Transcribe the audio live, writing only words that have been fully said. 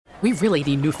We really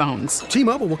need new phones.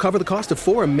 T-Mobile will cover the cost of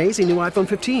 4 amazing new iPhone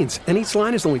 15s, and each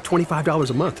line is only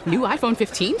 $25 a month. New iPhone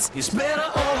 15s? It's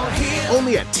better over here.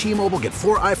 Only at T-Mobile, get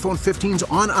 4 iPhone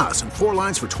 15s on us and 4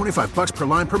 lines for $25 per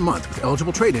line per month with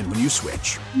eligible trade-in when you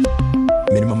switch.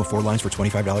 Minimum of 4 lines for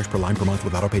 $25 per line per month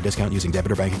with autopay discount using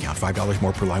debit or bank account. $5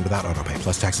 more per line without autopay,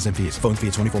 plus taxes and fees. Phone fee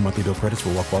at 24 monthly bill credits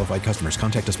for well-qualified customers.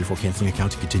 Contact us before canceling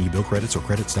account to continue bill credits or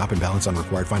credit stop and balance on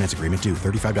required finance agreement due.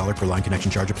 $35 per line connection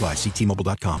charge applies. See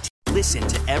T-Mobile.com. Listen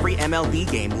to every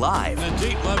MLB game live. In the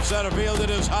deep left center field, it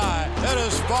is high, it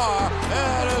is far,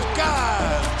 it is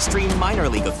gone. Stream minor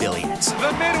league affiliates.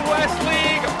 The Midwest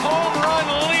League home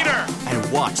run leader.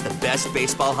 And watch the best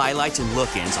baseball highlights and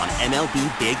look-ins on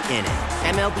MLB Big Inning.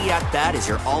 MLB At Bat is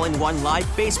your all-in-one live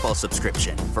baseball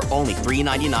subscription for only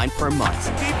 $3.99 per month.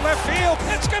 Deep left field,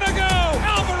 it's gonna go.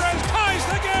 Alvarez ties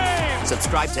the game.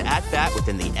 Subscribe to At Bat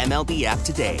within the MLB app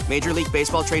today. Major League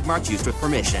Baseball trademarks used with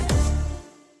permission.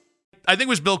 I think it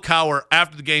was Bill Cowher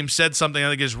after the game said something I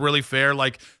think is really fair.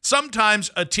 Like,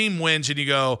 sometimes a team wins and you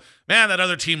go, man, that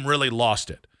other team really lost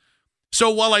it.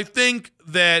 So while I think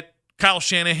that Kyle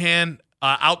Shanahan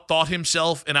outthought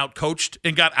himself and outcoached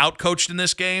and got outcoached in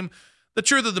this game, the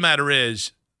truth of the matter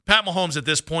is Pat Mahomes at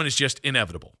this point is just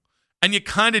inevitable. And you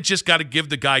kind of just got to give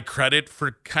the guy credit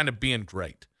for kind of being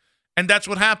great. And that's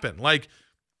what happened. Like,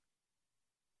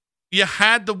 You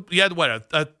had what,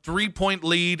 a 3-point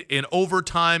lead in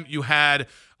overtime. You had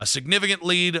a significant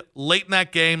lead late in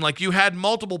that game. Like, you had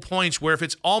multiple points where if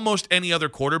it's almost any other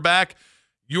quarterback,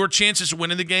 your chances of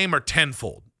winning the game are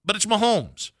tenfold. But it's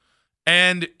Mahomes.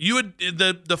 And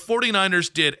the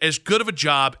 49ers did as good of a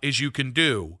job as you can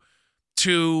do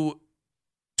to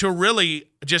really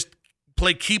just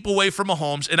play keep away from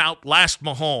Mahomes and outlast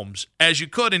Mahomes as you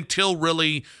could until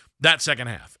really that second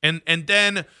half. And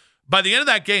then by the end of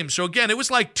that game, so again, it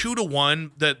was like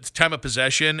 2-1 the time of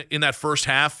possession in that first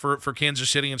half for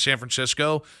Kansas City and San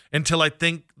Francisco until I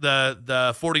think the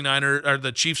 49er or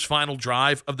the Chiefs' final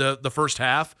drive of the first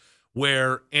half,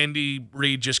 where Andy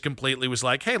Reid just completely was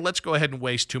like, hey, let's go ahead and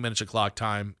waste 2 minutes of clock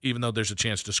time, even though there's a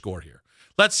chance to score here.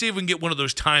 Let's see if we can get one of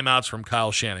those timeouts from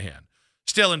Kyle Shanahan.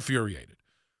 Still infuriated.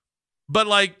 But,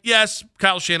 like, yes,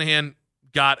 Kyle Shanahan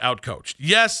got outcoached.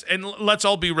 Yes, and let's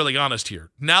all be really honest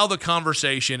here. Now the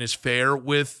conversation is fair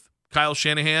with Kyle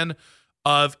Shanahan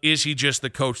of, is he just the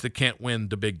coach that can't win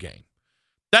the big game?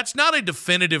 That's not a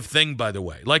definitive thing, by the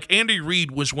way. Like, Andy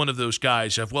Reid was one of those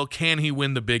guys of, well, can he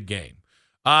win the big game?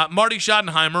 Marty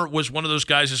Schottenheimer was one of those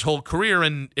guys his whole career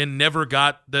and never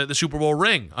got the Super Bowl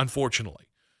ring, unfortunately.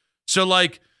 So,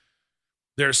 like,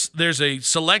 there's a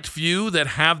select few that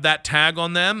have that tag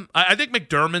on them. I think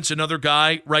McDermott's another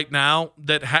guy right now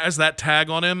that has that tag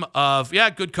on him of,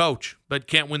 yeah, good coach, but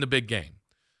can't win the big game.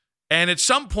 And at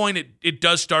some point, it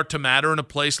does start to matter in a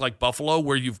place like Buffalo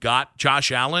where you've got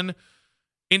Josh Allen.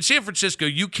 In San Francisco,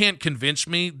 you can't convince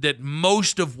me that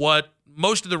most of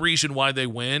the reason why they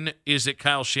win is that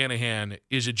Kyle Shanahan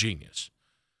is a genius.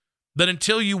 That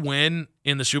until you win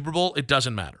in the Super Bowl, it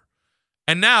doesn't matter.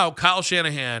 And now Kyle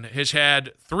Shanahan has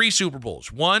had 3 Super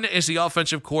Bowls. One as the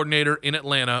offensive coordinator in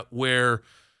Atlanta, where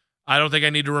I don't think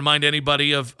I need to remind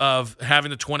anybody of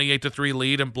having the 28-3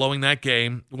 lead and blowing that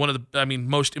game. One of the,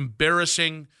 most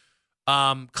embarrassing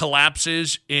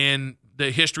collapses in the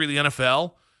history of the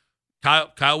NFL.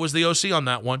 Kyle was the OC on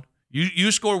that one.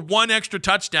 You score one extra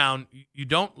touchdown, you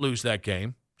don't lose that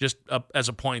game, just as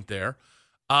a point there.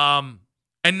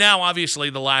 And now, obviously,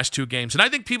 the last 2 games. And I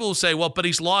think people will say, well, but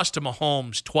he's lost to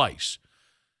Mahomes twice.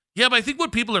 Yeah, but I think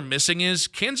what people are missing is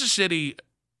Kansas City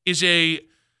is each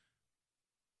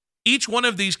one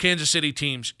of these Kansas City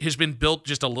teams has been built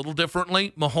just a little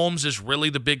differently. Mahomes is really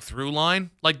the big through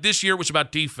line. Like, this year was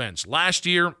about defense. Last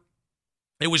year,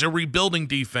 it was a rebuilding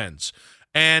defense.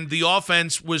 And the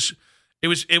offense was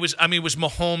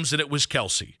Mahomes and it was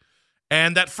Kelsey.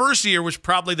 And that first year was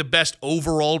probably the best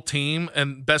overall team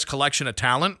and best collection of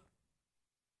talent.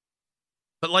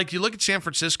 But, like, you look at San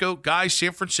Francisco, guys,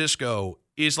 San Francisco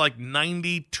is like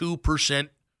 92%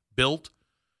 built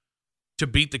to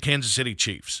beat the Kansas City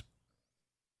Chiefs.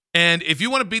 And if you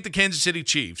want to beat the Kansas City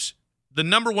Chiefs, the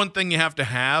number one thing you have to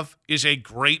have is a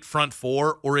great front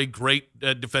four or a great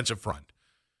defensive front.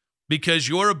 Because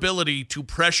your ability to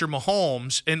pressure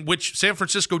Mahomes, and which San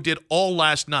Francisco did all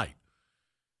last night,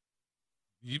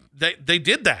 They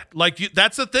did that.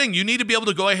 That's the thing. You need to be able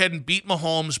to go ahead and beat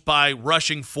Mahomes by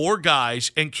rushing 4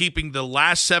 guys and keeping the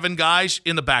last 7 guys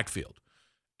in the backfield.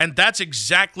 And that's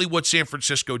exactly what San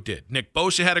Francisco did. Nick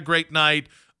Bosa had a great night.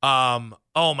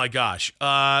 Oh, my gosh.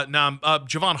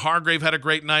 Javon Hargrave had a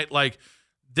great night. Like,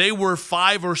 they were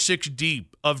 5 or 6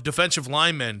 deep of defensive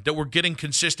linemen that were getting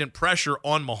consistent pressure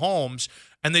on Mahomes,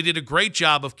 and they did a great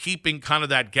job of keeping kind of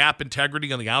that gap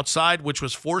integrity on the outside, which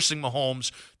was forcing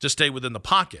Mahomes to stay within the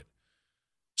pocket.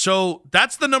 So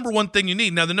that's the number one thing you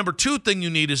need. Now, the number two thing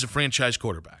you need is a franchise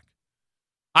quarterback.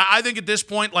 I think at this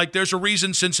point, like, there's a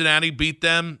reason Cincinnati beat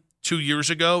them 2 years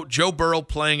ago. Joe Burrow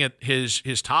playing at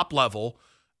his top level,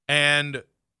 and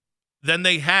then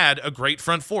they had a great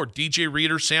front four: DJ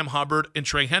Reader, Sam Hubbard, and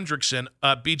Trey Hendrickson,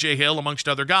 B.J. Hill, amongst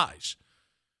other guys.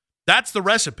 That's the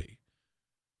recipe.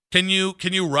 Can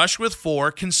you rush with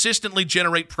four, consistently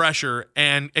generate pressure,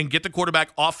 and get the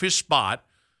quarterback off his spot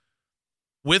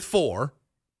with four?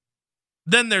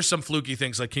 Then there's some fluky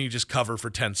things like, can you just cover for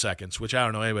 10 seconds, which I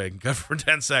don't know anybody can cover for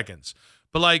 10 seconds.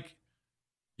 But, like,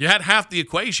 you had half the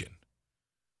equation.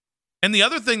 And the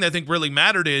other thing that I think really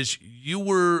mattered is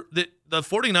the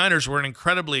 49ers were an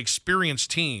incredibly experienced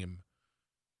team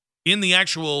in the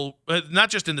actual,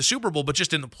 not just in the Super Bowl, but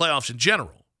just in the playoffs in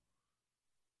general.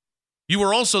 You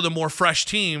were also the more fresh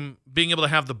team, being able to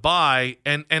have the bye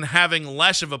and having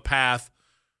less of a path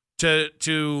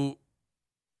to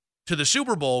the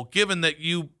Super Bowl, given that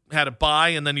you had a bye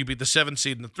and then you beat the 7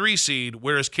 seed and the 3 seed,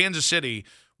 whereas Kansas City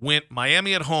went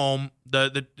Miami at home.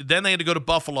 Then they had to go to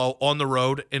Buffalo on the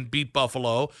road and beat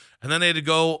Buffalo, and then they had to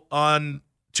go on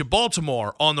to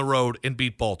Baltimore on the road and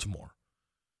beat Baltimore.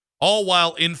 All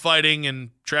while infighting,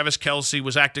 and Travis Kelce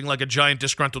was acting like a giant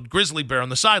disgruntled grizzly bear on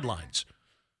the sidelines.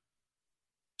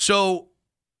 So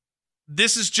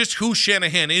this is just who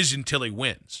Shanahan is until he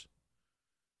wins.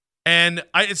 And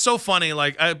it's so funny,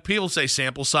 like, people say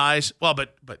sample size. Well,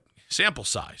 but sample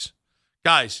size.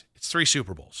 Guys, it's 3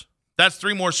 Super Bowls. That's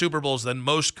 3 more Super Bowls than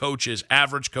most coaches,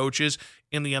 average coaches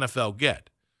in the NFL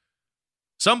get.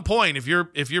 Some point, if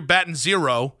you're batting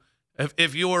 0,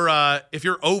 if you're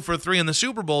 0 for 3 in the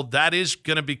Super Bowl, that is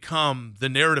going to become the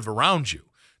narrative around you.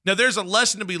 Now, there's a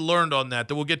lesson to be learned on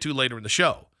that we'll get to later in the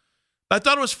show. But I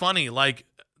thought it was funny, like,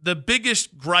 the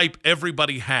biggest gripe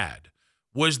everybody had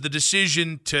was the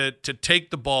decision to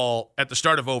take the ball at the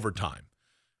start of overtime.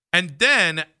 And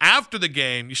then after the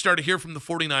game, you start to hear from the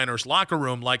 49ers locker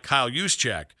room, like Kyle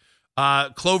Juszczyk,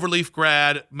 Cloverleaf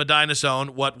grad, Medina's own,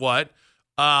 who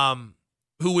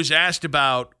was asked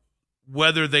about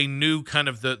whether they knew kind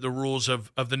of the rules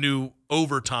of the new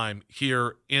overtime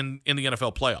here in the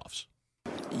NFL playoffs.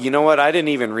 You know what? I didn't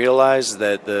even realize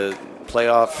that the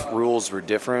playoff rules were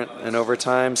different in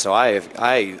overtime, so I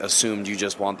assumed you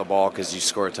just want the ball because you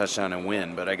score a touchdown and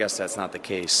win, but I guess that's not the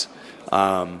case.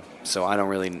 So I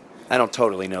don't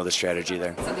totally know the strategy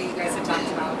there. Something you guys have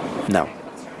talked about?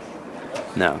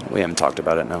 No, we haven't talked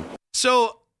about it, no.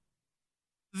 So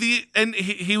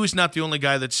he was not the only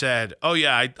guy that said, oh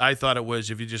yeah, I thought it was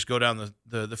if you just go down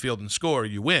the field and score,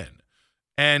 you win.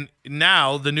 And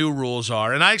now the new rules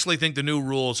are, and I actually think the new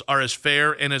rules are as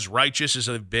fair and as righteous as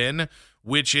they've been,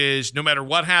 which is no matter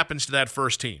what happens to that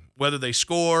first team, whether they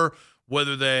score,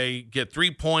 whether they get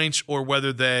 3 points, or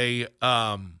whether they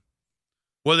go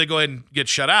ahead and get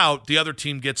shut out, the other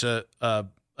team gets a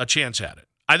chance at it.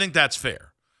 I think that's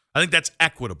fair. I think that's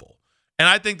equitable. And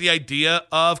I think the idea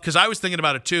of, because I was thinking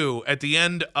about it too, at the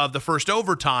end of the first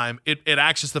overtime, it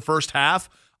acts as the first half.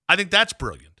 I think that's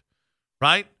brilliant,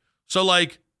 right? So,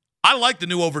 like, I like the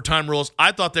new overtime rules.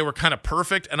 I thought they were kind of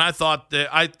perfect, and I thought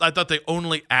that I thought they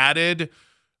only added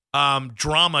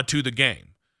drama to the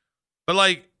game. But,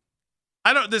 like,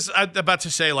 I'm about to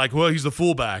say, like, well, he's the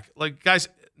fullback. Like, guys,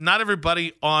 not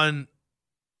everybody on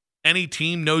any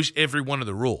team knows every one of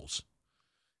the rules.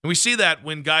 And we see that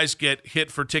when guys get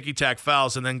hit for ticky-tack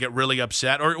fouls and then get really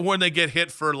upset, or when they get hit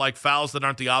for, like, fouls that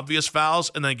aren't the obvious fouls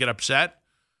and then get upset.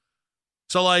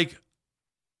 So, like,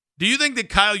 do you think that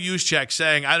Kyle Juszczyk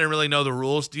saying, I didn't really know the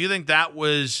rules, do you think that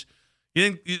was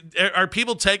 – are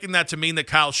people taking that to mean that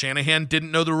Kyle Shanahan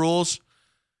didn't know the rules?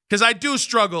 Because I do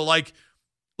struggle. Like,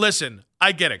 listen,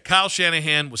 I get it. Kyle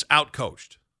Shanahan was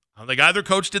outcoached. I don't think either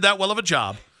coach did that well of a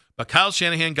job, but Kyle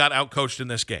Shanahan got outcoached in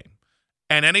this game.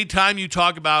 And anytime you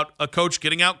talk about a coach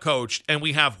getting outcoached and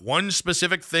we have one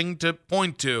specific thing to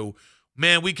point to,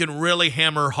 man, we can really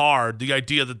hammer hard the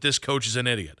idea that this coach is an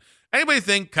idiot. Anybody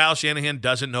think Kyle Shanahan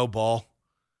doesn't know ball?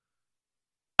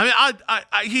 I mean,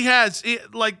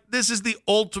 this is the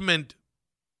ultimate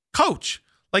coach.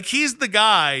 Like, he's the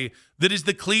guy that is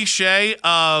the cliche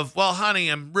of, well, honey,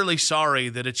 I'm really sorry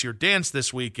that it's your dance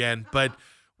this weekend, but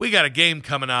we got a game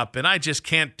coming up, and I just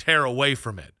can't tear away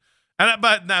from it.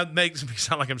 But that makes me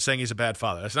sound like I'm saying he's a bad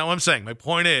father. That's not what I'm saying. My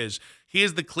point is, he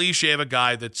is the cliche of a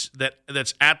guy that's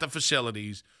at the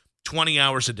facilities 20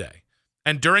 hours a day.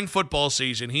 And during football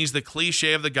season, he's the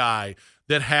cliche of the guy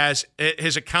that has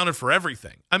accounted for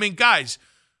everything. I mean, guys,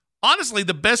 honestly,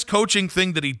 the best coaching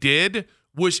thing that he did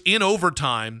was in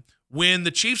overtime when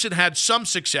the Chiefs had some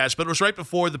success, but it was right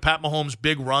before the Pat Mahomes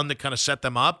big run that kind of set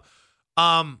them up.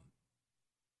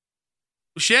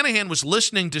 Shanahan was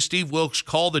listening to Steve Wilks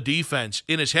call the defense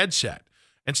in his headset,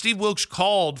 and Steve Wilks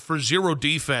called for zero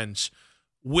defense,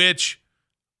 which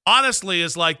honestly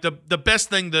is like the best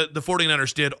thing that the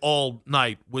 49ers did all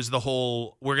night was the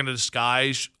whole we're going to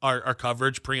disguise our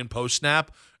coverage pre and post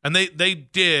snap. And they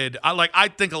did. I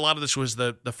think a lot of this was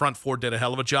the front four did a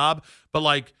hell of a job, but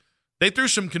like they threw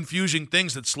some confusing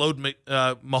things that slowed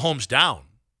Mahomes down,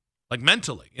 like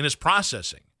mentally in his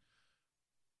processing.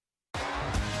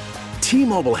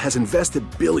 T-Mobile has invested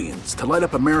billions to light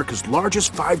up America's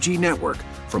largest 5G network,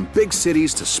 from big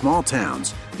cities to small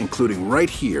towns, including right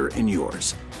here in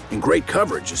yours. And great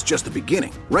coverage is just the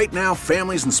beginning. Right now,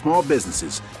 families and small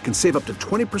businesses can save up to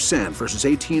 20% versus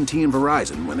AT&T and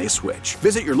Verizon when they switch.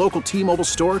 Visit your local T-Mobile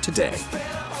store today.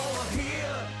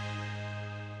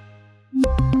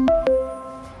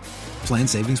 Plan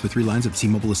savings with 3 lines of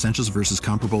T-Mobile Essentials versus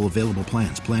comparable available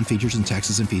plans. Plan features and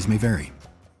taxes and fees may vary.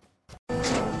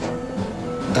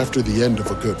 After the end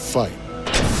of a good fight,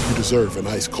 you deserve an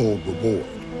ice-cold reward.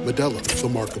 Modelo is the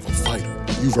mark of a fighter.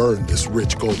 You've earned this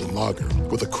rich golden lager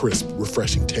with a crisp,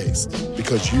 refreshing taste.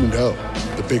 Because you know,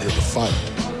 the bigger the fight,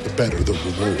 the better the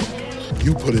reward.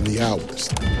 You put in the hours,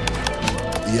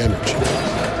 the energy,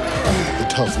 the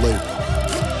tough labor.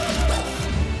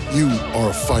 You are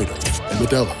a fighter, and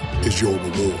Modelo is your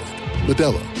reward.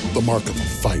 Modelo, the mark of a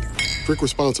fighter. Drink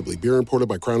responsibly. Beer imported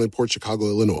by Crown Imports, Chicago,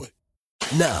 Illinois.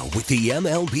 Now, with the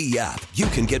MLB app, you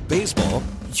can get baseball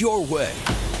your way.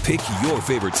 Pick your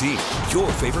favorite team,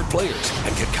 your favorite players,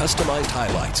 and get customized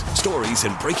highlights, stories,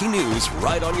 and breaking news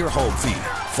right on your home feed.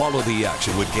 Follow the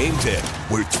action with Game 10,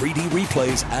 where 3D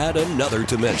replays add another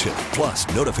dimension. Plus,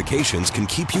 notifications can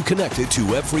keep you connected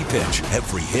to every pitch,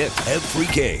 every hit,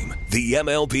 every game. The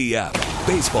MLB app.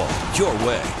 Baseball your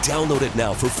way. Download it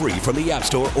now for free from the App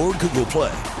Store or Google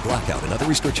Play. Blackout and other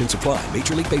restrictions apply.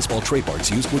 Major League Baseball trademarks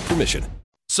used with permission.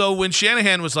 So when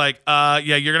Shanahan was like, yeah,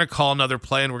 you're going to call another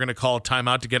play and we're going to call a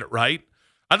timeout to get it right,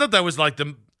 I thought that was like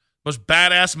the most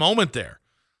badass moment there.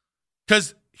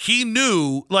 Because he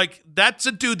knew, like, that's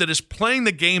a dude that is playing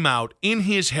the game out in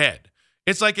his head.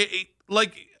 It's like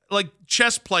like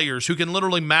chess players who can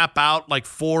literally map out like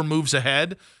 4 moves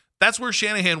ahead. That's where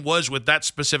Shanahan was with that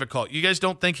specific call. You guys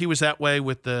don't think he was that way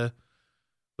with the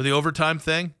overtime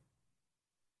thing?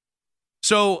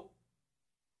 So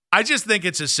I just think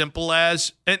it's as simple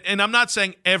as, and I'm not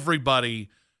saying everybody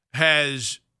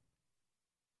has,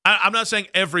 I'm not saying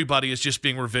everybody is just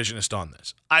being revisionist on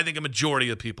this. I think a majority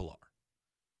of people are.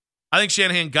 I think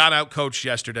Shanahan got out coached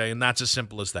yesterday, and that's as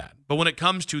simple as that. But when it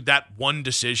comes to that one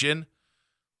decision,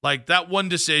 like that one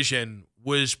decision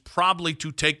was probably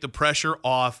to take the pressure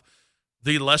off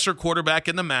the lesser quarterback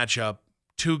in the matchup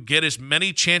to get as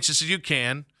many chances as you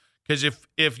can. Because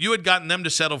if you had gotten them to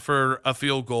settle for a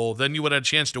field goal, then you would have a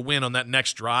chance to win on that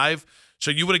next drive.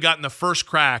 So you would have gotten the first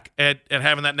crack at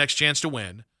having that next chance to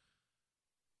win.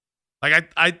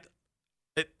 Like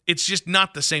it's just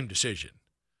not the same decision.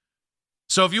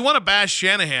 So if you want to bash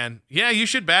Shanahan, yeah, you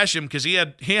should bash him because he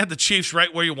had the Chiefs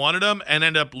right where you wanted them and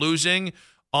ended up losing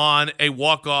on a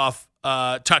walk-off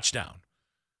touchdown.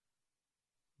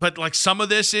 But like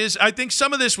I think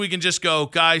some of this we can just go,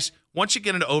 guys, once you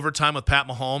get into overtime with Pat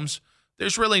Mahomes,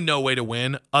 there's really no way to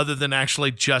win other than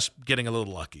actually just getting a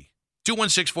little lucky.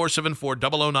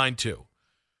 216-474-0092.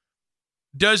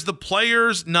 Does the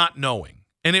players not knowing,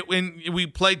 and when we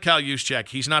played Kyle Juszczyk,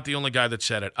 he's not the only guy that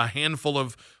said it. A handful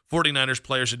of 49ers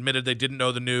players admitted they didn't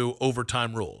know the new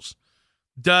overtime rules.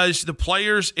 Does the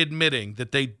players admitting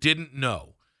that they didn't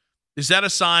know, is that a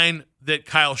sign that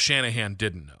Kyle Shanahan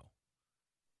didn't know?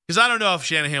 Because I don't know if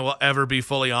Shanahan will ever be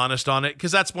fully honest on it,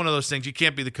 because that's one of those things. You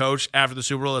can't be the coach after the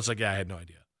Super Bowl. It's like, yeah, I had no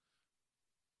idea.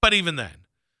 But even then,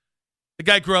 the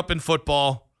guy grew up in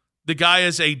football. The guy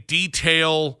is a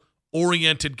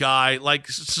detail-oriented guy, like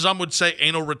some would say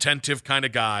anal retentive kind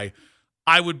of guy.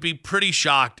 I would be pretty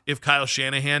shocked if Kyle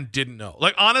Shanahan didn't know.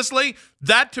 Like, honestly,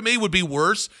 that to me would be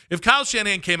worse. If Kyle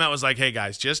Shanahan came out and was like, hey,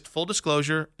 guys, just full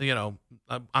disclosure, I'm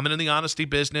in the honesty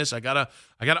business. I gotta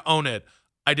own it.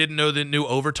 I didn't know the new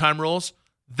overtime rules.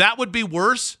 That would be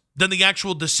worse than the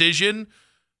actual decision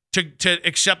to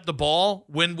accept the ball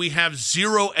when we have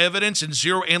zero evidence and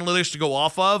zero analytics to go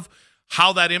off of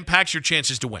how that impacts your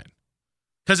chances to win.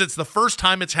 Because it's the first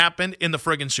time it's happened in the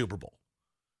friggin' Super Bowl.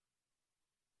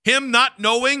 Him not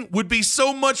knowing would be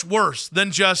so much worse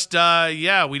than just,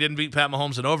 we didn't beat Pat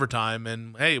Mahomes in overtime,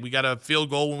 and hey, we got a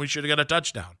field goal when we should have got a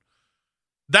touchdown.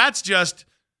 That's just,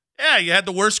 you had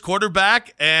the worst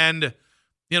quarterback, and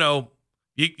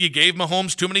You gave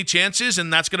Mahomes too many chances,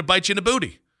 and that's going to bite you in the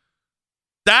booty.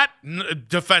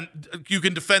 You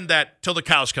can defend that till the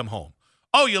cows come home.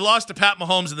 Oh, you lost to Pat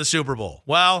Mahomes in the Super Bowl.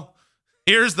 Well,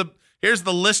 here's the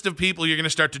list of people you're going to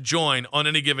start to join on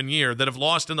any given year that have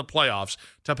lost in the playoffs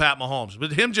to Pat Mahomes.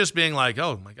 But him just being like,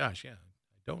 oh, my gosh, yeah,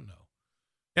 I don't know.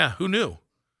 Yeah, who knew?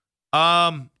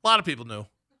 A lot of people knew.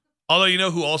 Although, you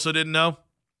know who also didn't know?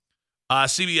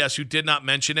 CBS, who did not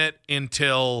mention it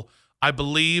until, I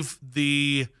believe,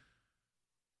 the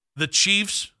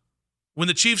Chiefs. When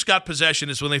the Chiefs got possession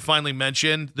is when they finally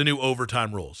mentioned the new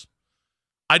overtime rules.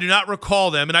 I do not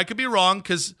recall them, and I could be wrong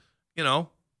because,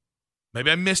 maybe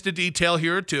I missed a detail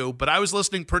here or two, but I was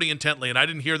listening pretty intently, and I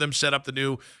didn't hear them set up the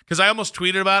new, because I almost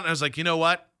tweeted about it, and I was like, you know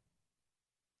what?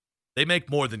 They make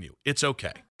more than you. It's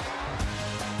okay.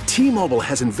 T-Mobile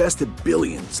has invested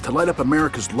billions to light up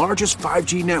America's largest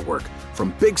 5G network,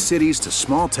 from big cities to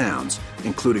small towns,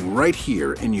 including right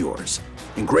here in yours.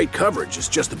 And great coverage is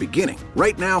just the beginning.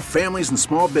 Right now, families and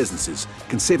small businesses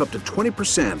can save up to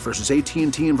 20% versus AT&T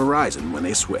and Verizon when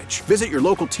they switch. Visit your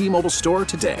local T-Mobile store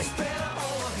today.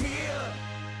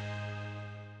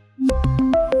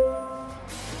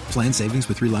 Plan savings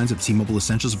with 3 lines of T-Mobile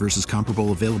Essentials versus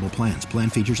comparable available plans. Plan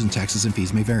features and taxes and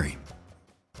fees may vary.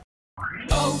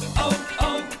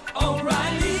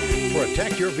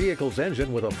 Protect your vehicle's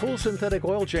engine with a full synthetic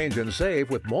oil change and save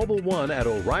with Mobile One at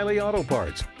O'Reilly Auto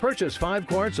Parts. Purchase 5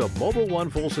 quarts of Mobile One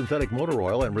full synthetic motor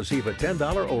oil and receive a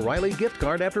 $10 O'Reilly gift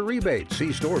card after rebate.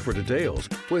 See store for details.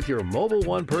 With your Mobile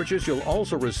One purchase, you'll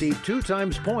also receive 2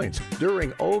 times points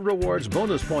during O Rewards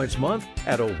Bonus Points Month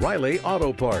at O'Reilly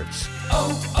Auto Parts.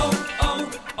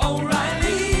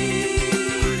 O'Reilly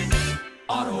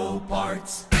Auto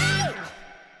Parts.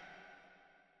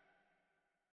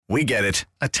 We get it.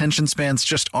 Attention spans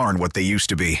just aren't what they used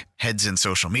to be. Heads in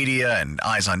social media and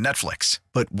eyes on Netflix.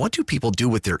 But what do people do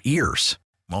with their ears?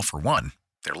 Well, for one,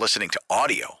 they're listening to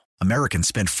audio. Americans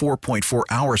spend 4.4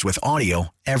 hours with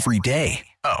audio every day.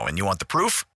 Oh, and you want the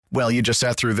proof? Well, you just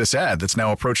sat through this ad that's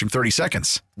now approaching 30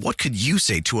 seconds. What could you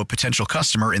say to a potential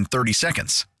customer in 30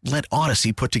 seconds? Let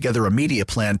Odyssey put together a media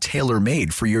plan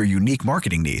tailor-made for your unique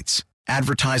marketing needs.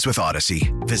 Advertise with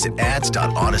Odyssey. Visit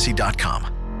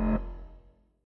ads.odyssey.com.